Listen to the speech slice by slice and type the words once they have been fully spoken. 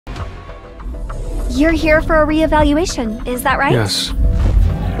You're here for a reevaluation, is that right? Yes.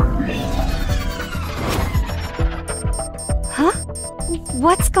 Huh?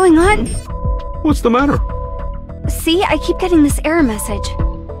 What's going on? What's the matter? See, I keep getting this error message.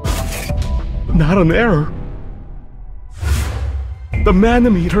 Not an error. The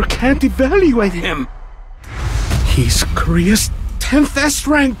Manometer can't evaluate him. He's Korea's 10th S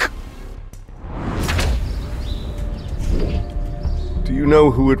rank. Do you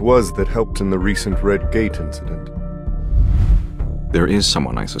know who it was that helped in the recent Red Gate incident? There is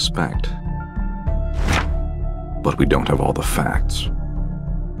someone I suspect. But we don't have all the facts.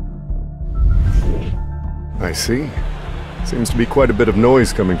 I see. Seems to be quite a bit of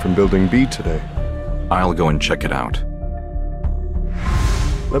noise coming from Building B today. I'll go and check it out.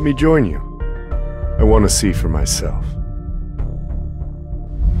 Let me join you. I want to see for myself.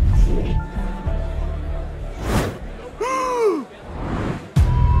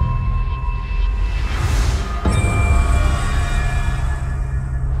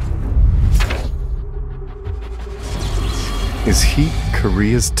 Is he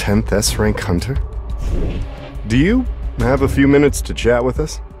Korea's 10th S-rank hunter? Do you have a few minutes to chat with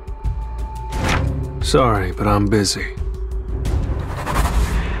us? Sorry, but I'm busy.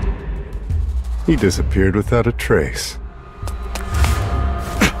 He disappeared without a trace.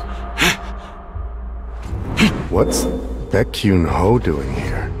 What's Baek Kyun-ho doing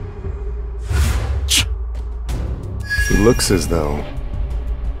here? He looks as though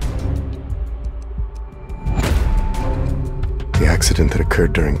the accident that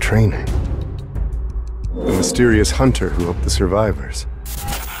occurred during training. The mysterious hunter who helped the survivors.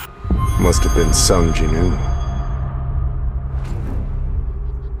 Must have been Sung Jin-woo.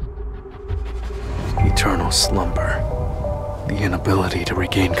 Eternal slumber. The inability to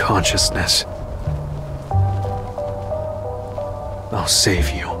regain consciousness. I'll save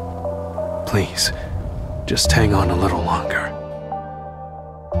you. Please, just hang on a little longer.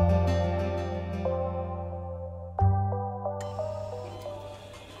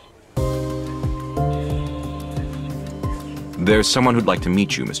 There's someone who'd like to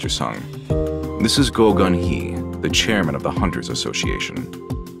meet you, Mr. Sung. This is Go Gun-hee, the chairman of the Hunters Association.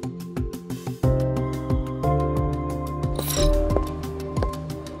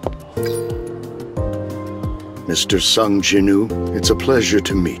 Mr. Sung Jin-woo, it's a pleasure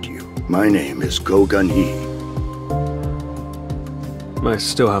to meet you. My name is Go Gun-hee. I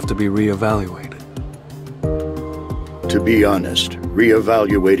still have to be reevaluated. To be honest,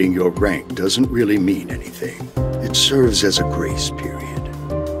 reevaluating your rank doesn't really mean anything. It serves as a grace period.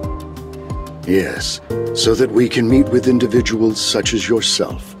 Yes, so that we can meet with individuals such as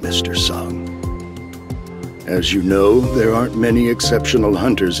yourself, Mr. Sung. As you know, there aren't many exceptional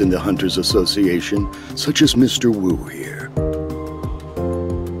hunters in the Hunters Association, such as Mr. Wu here.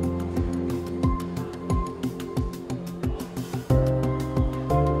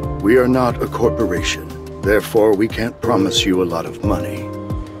 We are not a corporation, therefore we can't promise you a lot of money.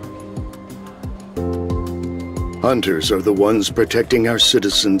 Hunters are the ones protecting our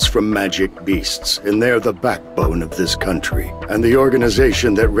citizens from magic beasts, and they're the backbone of this country. And the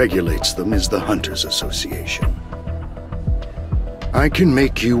organization that regulates them is the Hunters Association. I can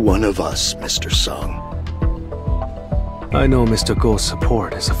make you one of us, Mr. Sung. I know Mr. Go's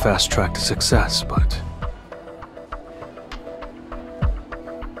support is a fast track to success, but...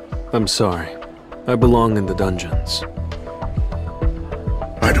 I'm sorry. I belong in the dungeons.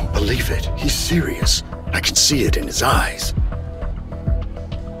 I don't believe it. He's serious. I can see it in his eyes.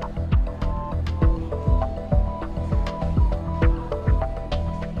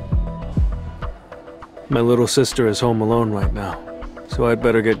 My little sister is home alone right now, so I'd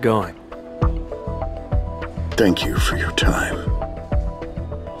better get going. Thank you for your time.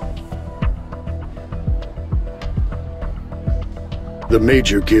 The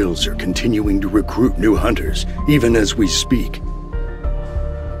major guilds are continuing to recruit new hunters, even as we speak.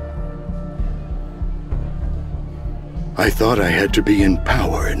 I thought I had to be in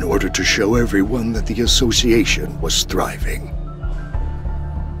power in order to show everyone that the association was thriving.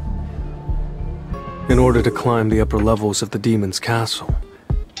 In order to climb the upper levels of the demon's castle,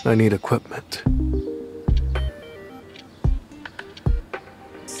 I need equipment.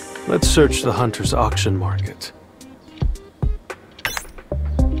 Let's search the hunter's auction market.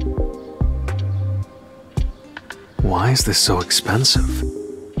 Why is this so expensive?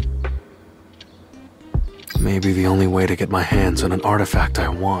 Maybe the only way to get my hands on an artifact I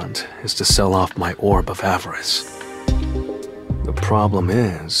want is to sell off my Orb of Avarice. The problem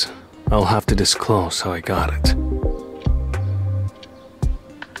is, I'll have to disclose how I got it.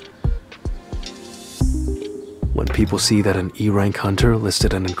 When people see that an E-rank hunter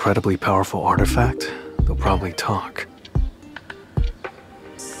listed an incredibly powerful artifact, they'll probably talk.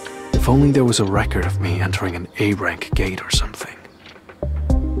 If only there was a record of me entering an A-rank gate or something.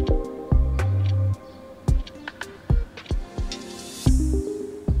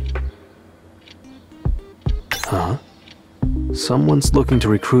 Huh? Someone's looking to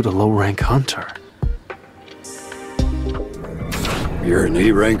recruit a low-rank hunter. You're an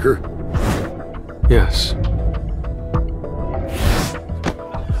E-ranker? Yes.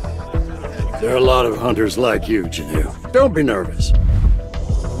 There are a lot of hunters like you, Janu. Don't be nervous.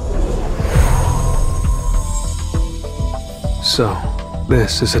 So,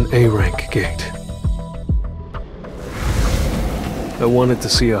 this is an A-rank gate. I wanted to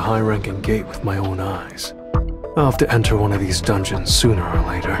see a high-ranking gate with my own eyes. I'll have to enter one of these dungeons sooner or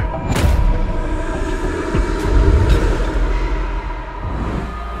later.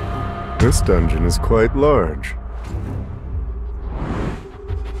 This dungeon is quite large.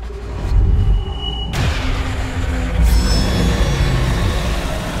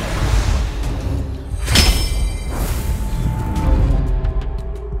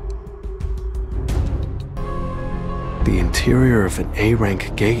 The interior of an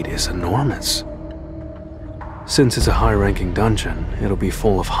A-rank gate is enormous. Since it's a high-ranking dungeon, it'll be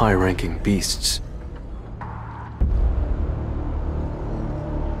full of high-ranking beasts.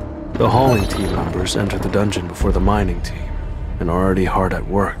 The hauling team members entered the dungeon before the mining team, and are already hard at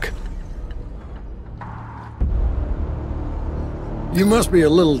work. You must be a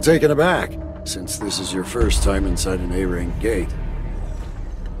little taken aback, since this is your first time inside an A-rank gate.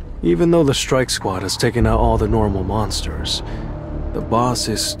 Even though the strike squad has taken out all the normal monsters, the boss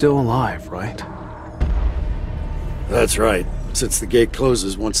is still alive, right? That's right, since the gate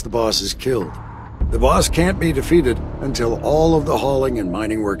closes once the boss is killed. The boss can't be defeated until all of the hauling and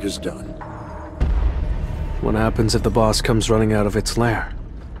mining work is done. What happens if the boss comes running out of its lair?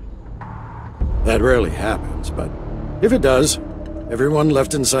 That rarely happens, but if it does, everyone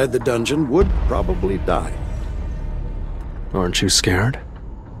left inside the dungeon would probably die. Aren't you scared?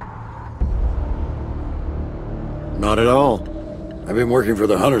 Not at all. I've been working for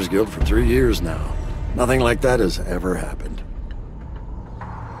the Hunters Guild for 3 years now. Nothing like that has ever happened.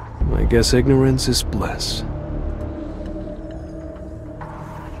 I guess ignorance is bliss.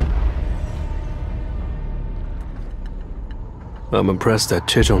 I'm impressed that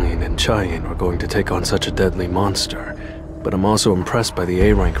Chijolin and Chayin are going to take on such a deadly monster, but I'm also impressed by the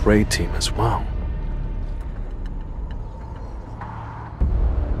A-rank raid team as well.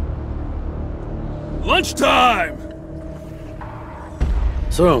 Lunchtime!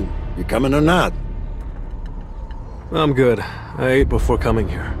 So, you coming or not? I'm good. I ate before coming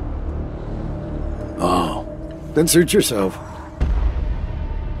here. Oh, then suit yourself.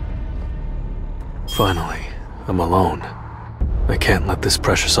 Finally, I'm alone. I can't let this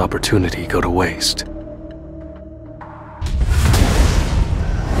precious opportunity go to waste.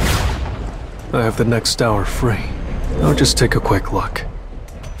 I have the next hour free. I'll just take a quick look.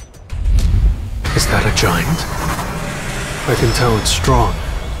 Is that a giant? I can tell it's strong,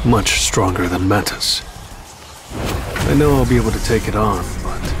 much stronger than Metas. I know I'll be able to take it on,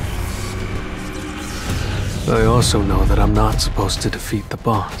 but I also know that I'm not supposed to defeat the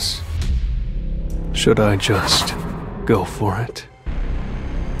boss. Should I just go for it?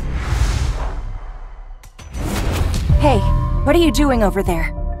 Hey, what are you doing over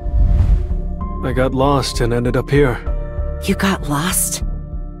there? I got lost and ended up here. You got lost?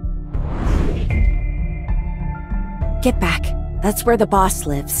 Get back. That's where the boss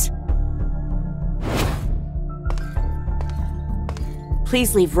lives.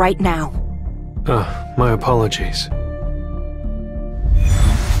 Please leave right now. My apologies.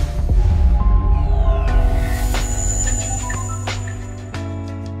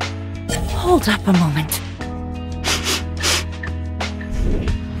 Hold up a moment.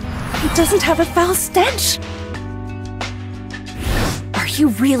 It doesn't have a foul stench. Are you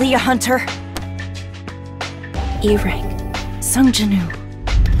really a hunter? E-rank, Sung Janu.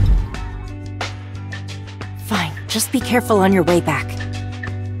 Fine, just be careful on your way back.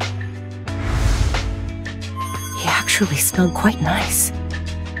 He actually smelled quite nice.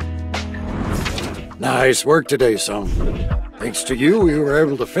 Nice work today, Sung. Thanks to you, we were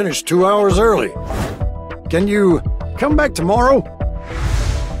able to finish 2 hours early. Can you come back tomorrow?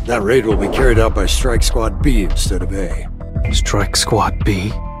 That raid will be carried out by Strike Squad B instead of A. Strike Squad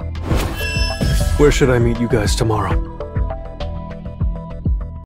B? Where should I meet you guys tomorrow?